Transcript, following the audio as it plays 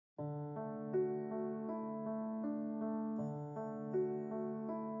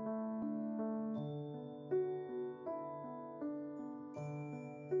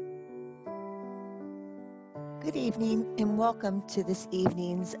Good evening and welcome to this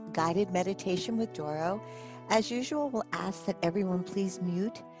evening's guided meditation with Doro. As usual, we'll ask that everyone please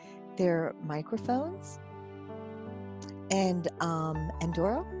mute their microphones. And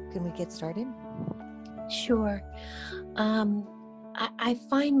Doro, can we get started? Sure. I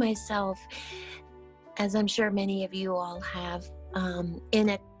find myself, as I'm sure many of you all have,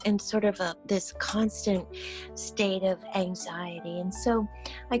 in sort of this constant state of anxiety. And so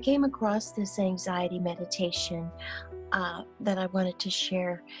I came across this anxiety meditation that I wanted to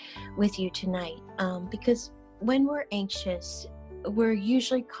share with you tonight, because when we're anxious, we're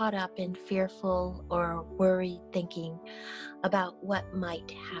usually caught up in fearful or worried thinking about what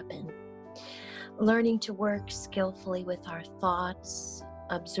might happen. Learning to work skillfully with our thoughts,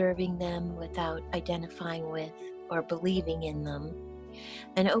 observing them without identifying with or believing in them,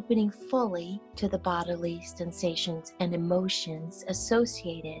 and opening fully to the bodily sensations and emotions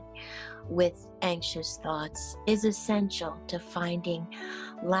associated with anxious thoughts is essential to finding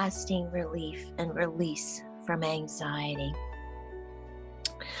lasting relief and release from anxiety.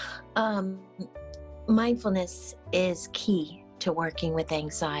 Mindfulness is key to working with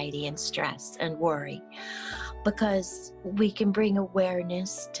anxiety and stress and worry, because we can bring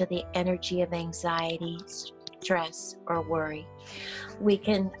awareness to the energy of anxiety, stress, or worry. We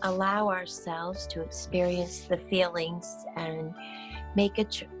can allow ourselves to experience the feelings and make a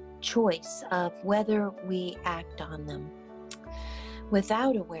choice of whether we act on them.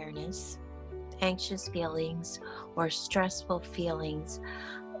 Without awareness, anxious feelings or stressful feelings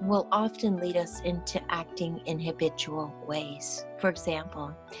will often lead us into acting in habitual ways. For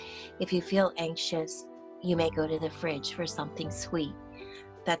example, if you feel anxious, you may go to the fridge for something sweet.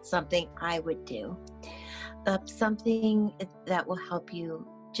 That's something I would do. Something that will help you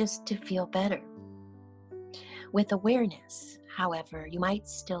just to feel better. With awareness, however, you might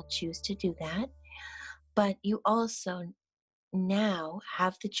still choose to do that, but you also now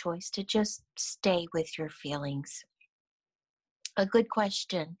have the choice to just stay with your feelings. A good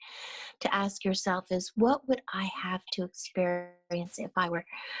question to ask yourself is, what would I have to experience if I were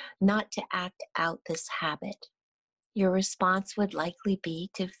not to act out this habit? Your response would likely be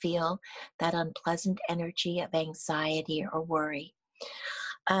to feel that unpleasant energy of anxiety or worry.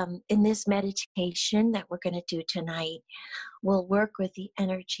 In this meditation that we're going to do tonight, we'll work with the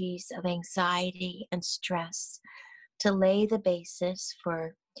energies of anxiety and stress to lay the basis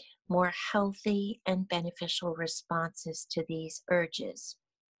for more healthy and beneficial responses to these urges.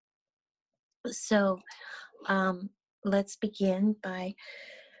 So let's begin by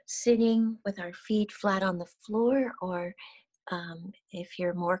sitting with our feet flat on the floor, or if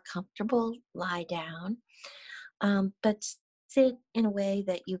you're more comfortable, lie down. But sit in a way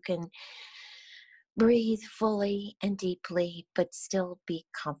that you can breathe fully and deeply, but still be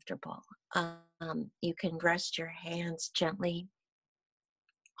comfortable. You can rest your hands gently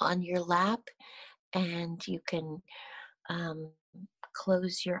on your lap, and you can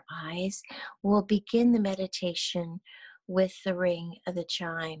close your eyes. We'll begin the meditation with the ring of the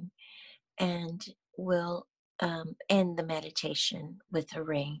chime, and we'll end the meditation with the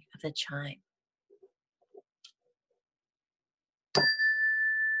ring of the chime.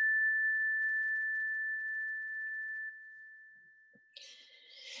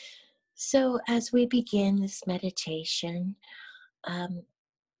 So as we begin this meditation,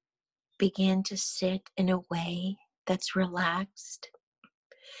 begin to sit in a way that's relaxed,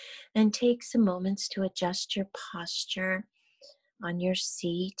 and take some moments to adjust your posture on your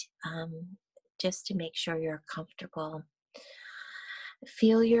seat, just to make sure you're comfortable.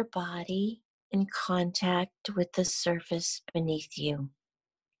 Feel your body in contact with the surface beneath you.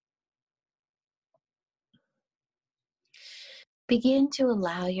 Begin to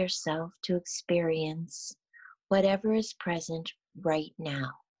allow yourself to experience whatever is present right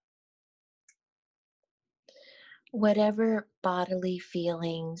now. Whatever bodily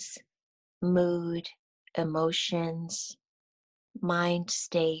feelings, mood, emotions, mind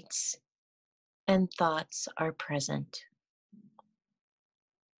states, and thoughts are present.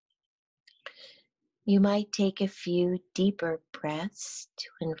 You might take a few deeper breaths to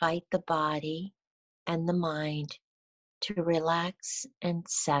invite the body and the mind to relax and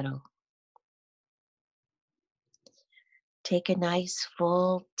settle. Take a nice,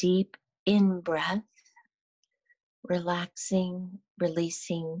 full, deep in-breath, relaxing,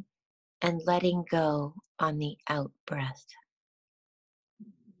 releasing, and letting go on the out-breath.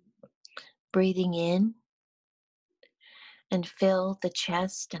 Breathing in, and fill the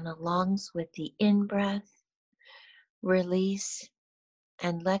chest and the lungs with the in-breath, release,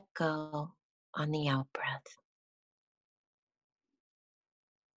 and let go on the out-breath.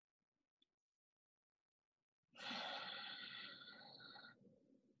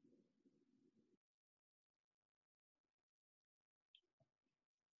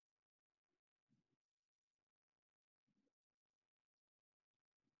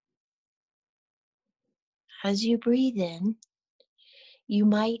 As you breathe in, you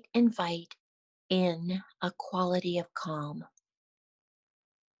might invite in a quality of calm.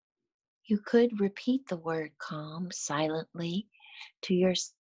 You could repeat the word calm silently to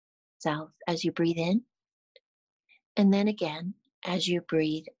yourself as you breathe in, and then again as you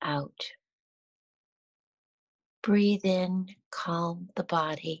breathe out. Breathe in, calm the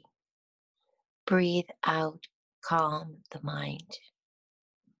body. Breathe out, calm the mind.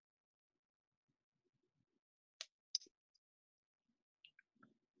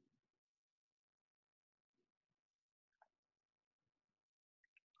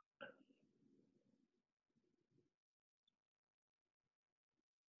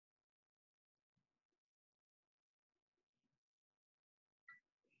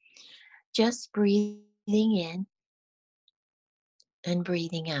 Just breathing in and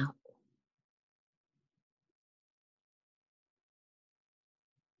breathing out.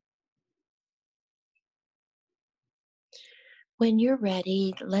 When you're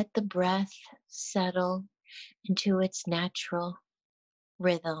ready, let the breath settle into its natural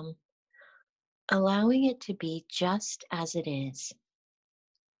rhythm, allowing it to be just as it is,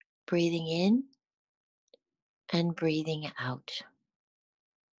 breathing in and breathing out.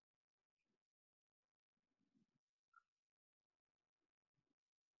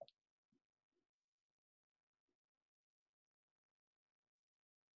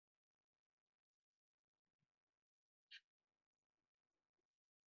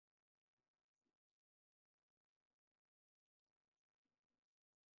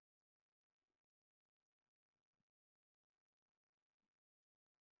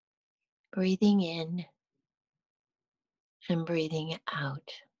 Breathing in and breathing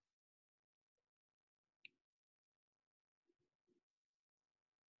out.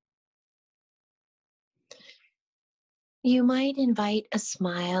 You might invite a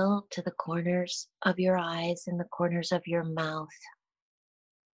smile to the corners of your eyes and the corners of your mouth.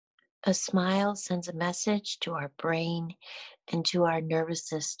 A smile sends a message to our brain and to our nervous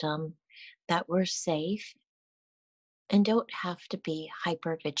system that we're safe and don't have to be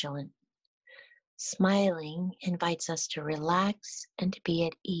hypervigilant. Smiling invites us to relax and to be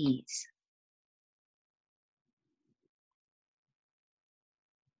at ease.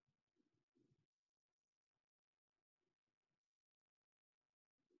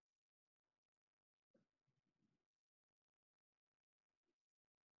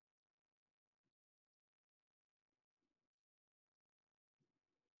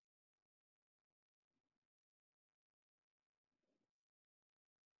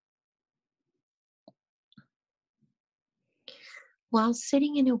 While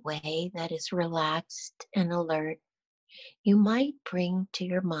sitting in a way that is relaxed and alert, you might bring to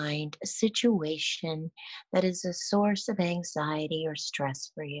your mind a situation that is a source of anxiety or stress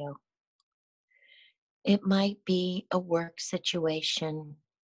for you. It might be a work situation,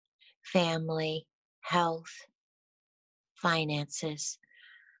 family, health, finances,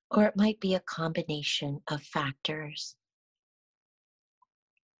 or it might be a combination of factors.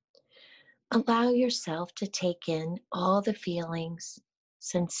 Allow yourself to take in all the feelings,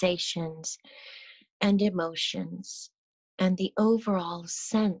 sensations, and emotions, and the overall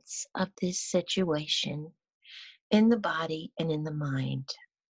sense of this situation in the body and in the mind.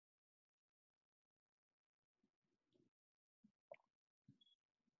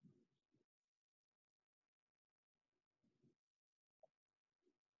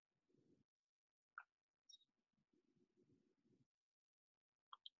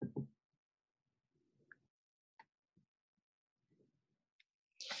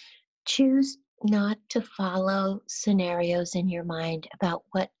 Choose not to follow scenarios in your mind about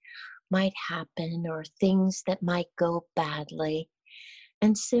what might happen or things that might go badly,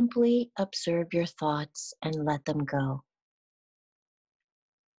 and simply observe your thoughts and let them go.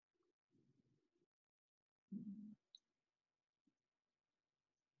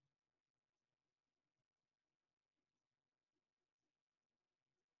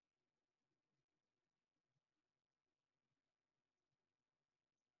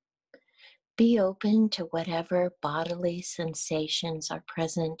 Be open to whatever bodily sensations are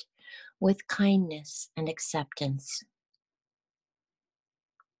present with kindness and acceptance.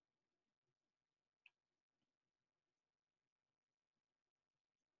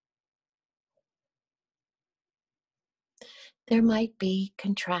 There might be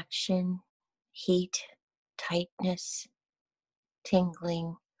contraction, heat, tightness,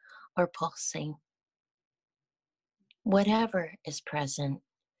 tingling, or pulsing. Whatever is present,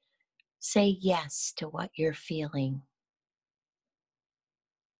 say yes to what you're feeling.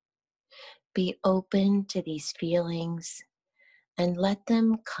 Be open to these feelings and let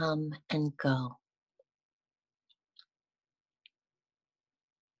them come and go.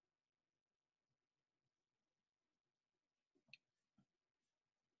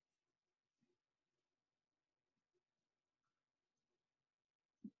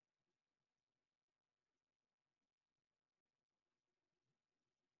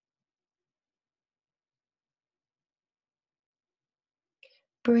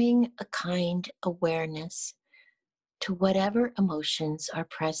 Bring a kind awareness to whatever emotions are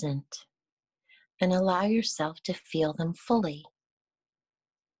present and allow yourself to feel them fully.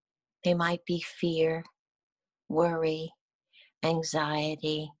 They might be fear, worry,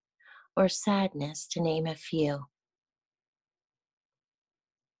 anxiety, or sadness, to name a few.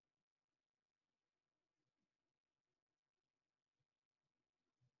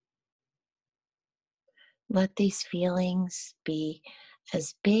 Let these feelings be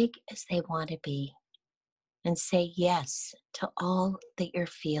as big as they want to be and say yes to all that you're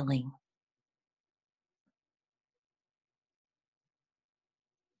feeling.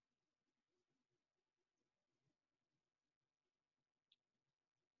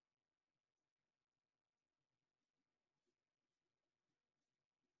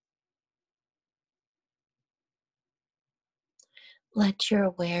 Let your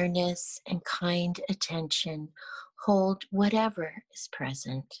awareness and kind attention hold whatever is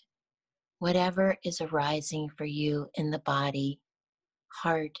present, whatever is arising for you in the body,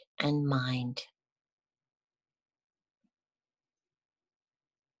 heart, and mind.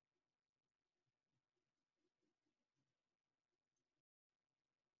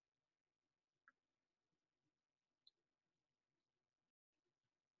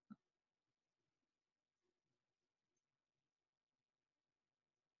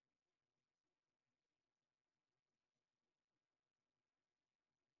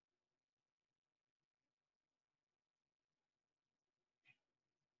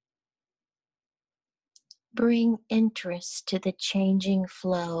 Bring interest to the changing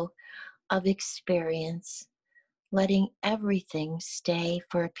flow of experience, letting everything stay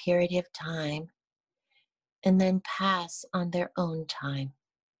for a period of time and then pass on their own time.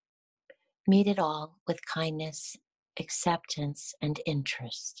 Meet it all with kindness, acceptance, and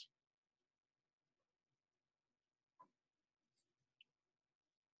interest.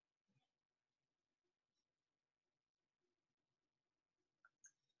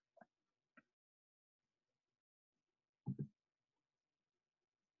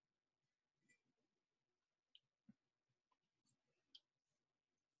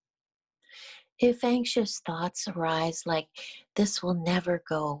 If anxious thoughts arise like, this will never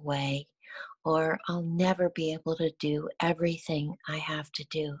go away, or I'll never be able to do everything I have to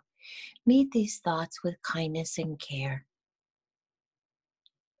do, meet these thoughts with kindness and care.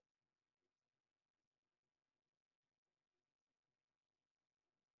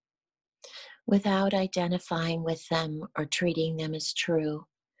 Without identifying with them or treating them as true,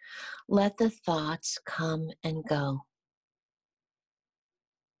 let the thoughts come and go.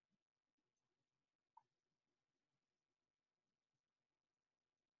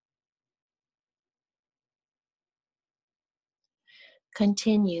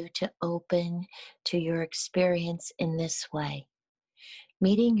 Continue to open to your experience in this way,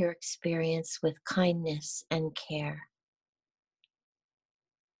 meeting your experience with kindness and care.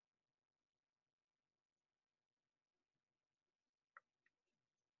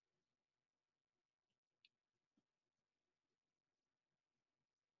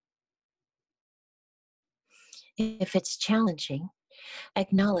 If it's challenging,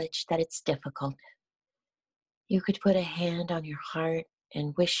 acknowledge that it's difficult. You could put a hand on your heart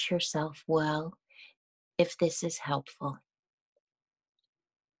and wish yourself well if this is helpful.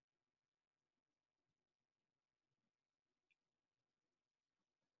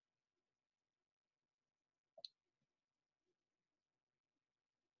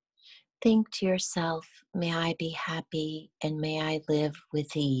 Think to yourself, may I be happy and may I live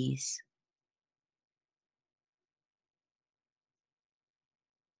with ease.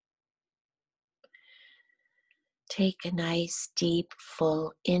 Take a nice, deep,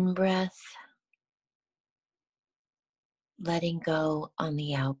 full in breath, letting go on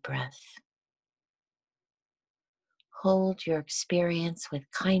the out breath. Hold your experience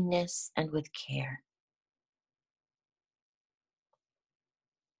with kindness and with care.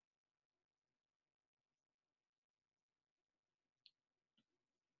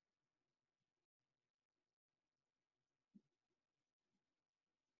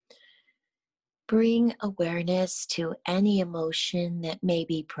 Bring awareness to any emotion that may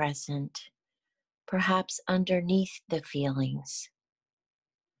be present, perhaps underneath the feelings.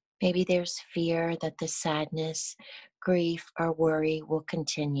 Maybe there's fear that the sadness, grief, or worry will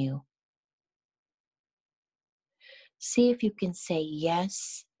continue. See if you can say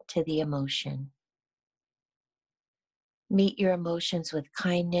yes to the emotion. Meet your emotions with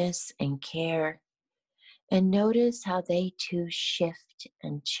kindness and care, and notice how they too shift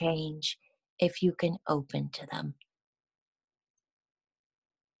and change if you can open to them.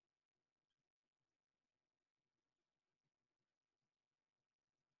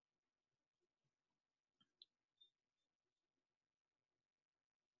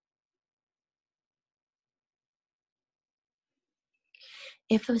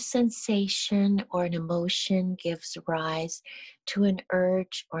 If a sensation or an emotion gives rise to an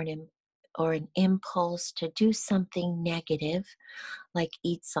urge or an impulse to do something negative, like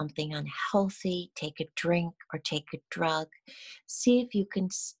eat something unhealthy, take a drink, or take a drug, see if you can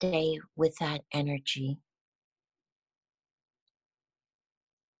stay with that energy.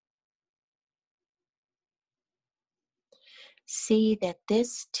 See that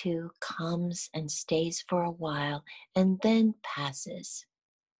this too comes and stays for a while and then passes.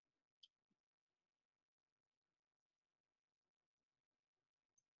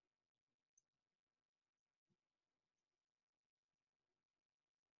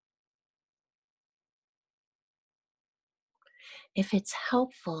 If it's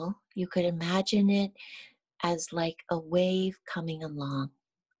helpful, you could imagine it as like a wave coming along.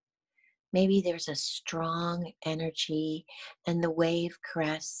 Maybe there's a strong energy and the wave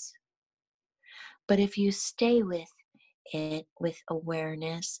crests. But if you stay with it with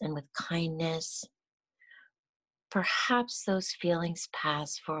awareness and with kindness, perhaps those feelings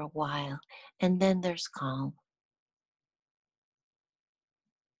pass for a while and then there's calm.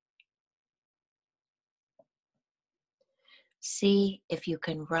 See if you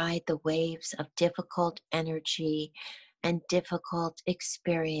can ride the waves of difficult energy and difficult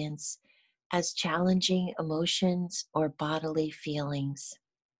experience as challenging emotions or bodily feelings.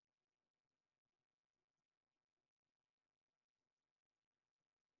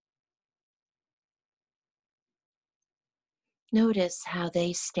 Notice how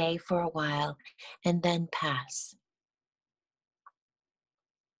they stay for a while and then pass.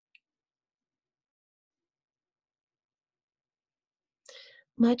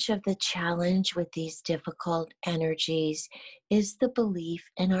 Much of the challenge with these difficult energies is the belief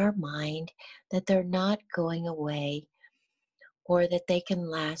in our mind that they're not going away or that they can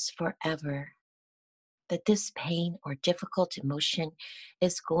last forever, that this pain or difficult emotion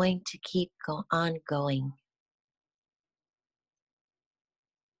is going to keep on going.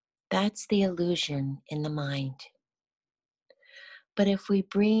 That's the illusion in the mind. But if we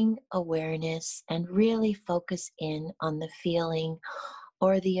bring awareness and really focus in on the feeling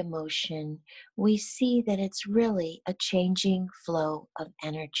or the emotion, we see that it's really a changing flow of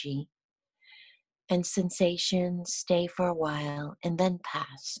energy, and sensations stay for a while and then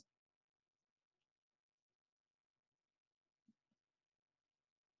pass.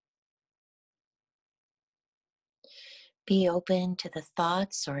 Be open to the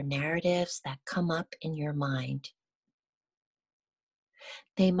thoughts or narratives that come up in your mind.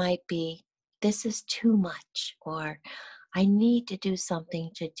 They might be, this is too much, or I need to do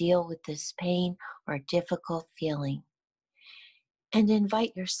something to deal with this pain or difficult feeling. And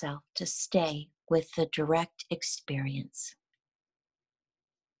invite yourself to stay with the direct experience.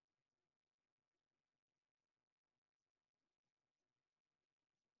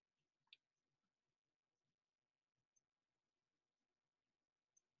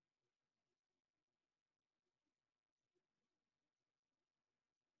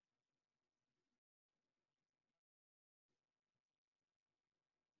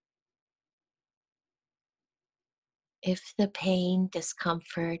 If the pain,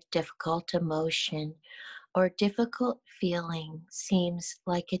 discomfort, difficult emotion, or difficult feeling seems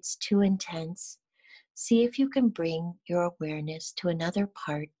like it's too intense, see if you can bring your awareness to another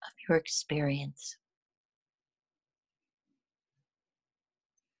part of your experience.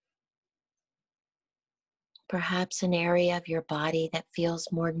 Perhaps an area of your body that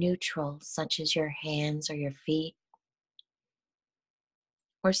feels more neutral, such as your hands or your feet,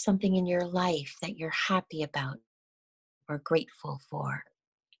 or something in your life that you're happy about or grateful for.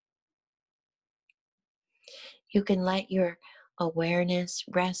 You can let your awareness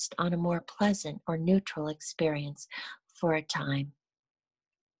rest on a more pleasant or neutral experience for a time.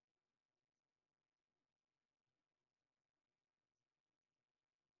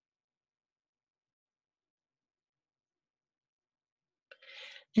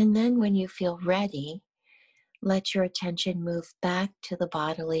 And then when you feel ready, let your attention move back to the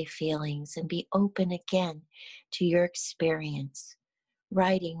bodily feelings and be open again to your experience,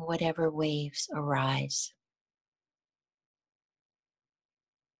 riding whatever waves arise.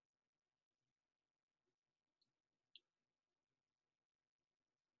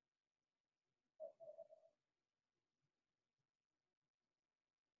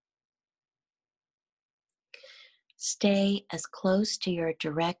 Stay as close to your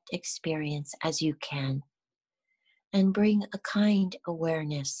direct experience as you can and bring a kind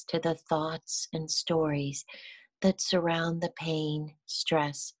awareness to the thoughts and stories that surround the pain,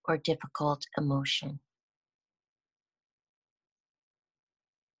 stress, or difficult emotion.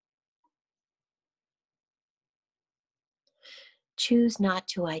 Choose not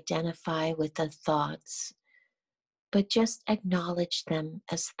to identify with the thoughts, but just acknowledge them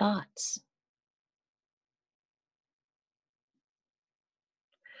as thoughts.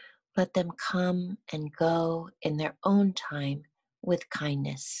 Let them come and go in their own time with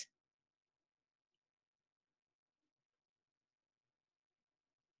kindness.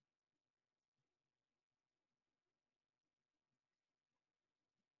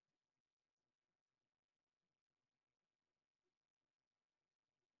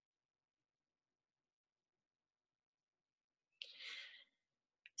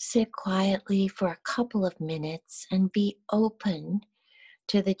 Sit quietly for a couple of minutes and be open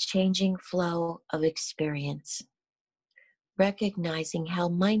to the changing flow of experience, recognizing how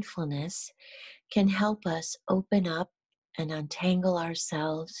mindfulness can help us open up and untangle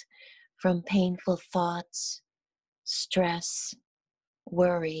ourselves from painful thoughts, stress,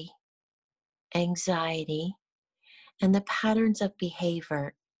 worry, anxiety, and the patterns of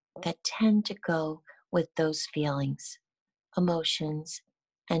behavior that tend to go with those feelings, emotions,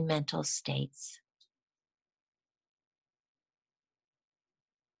 and mental states.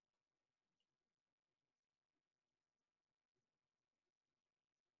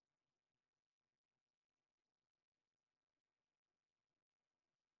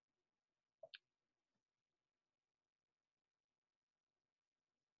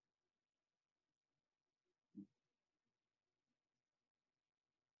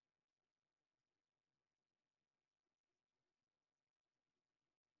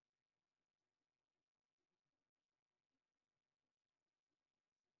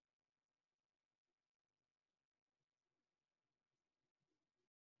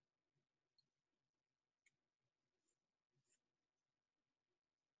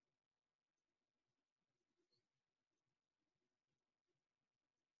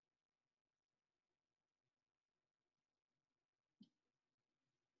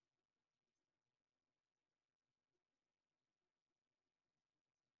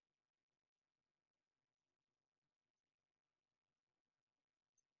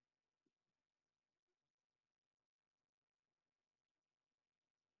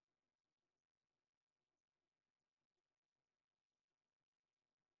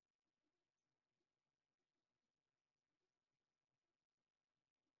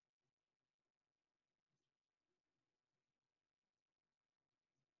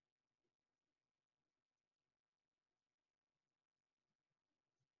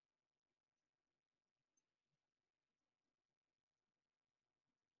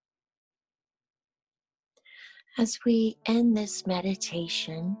 As we end this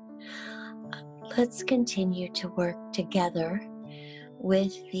meditation, let's continue to work together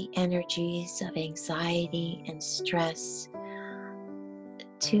with the energies of anxiety and stress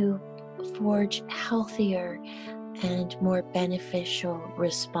to forge healthier and more beneficial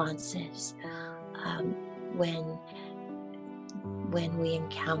responses when we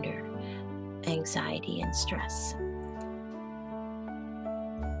encounter anxiety and stress.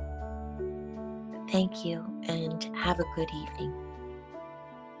 Thank you and have a good evening.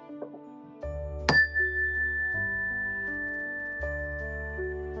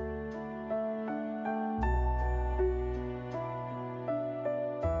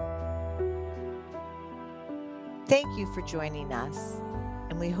 Thank you for joining us,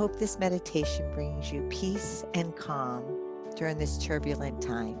 and we hope this meditation brings you peace and calm during this turbulent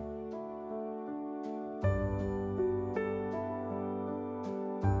time.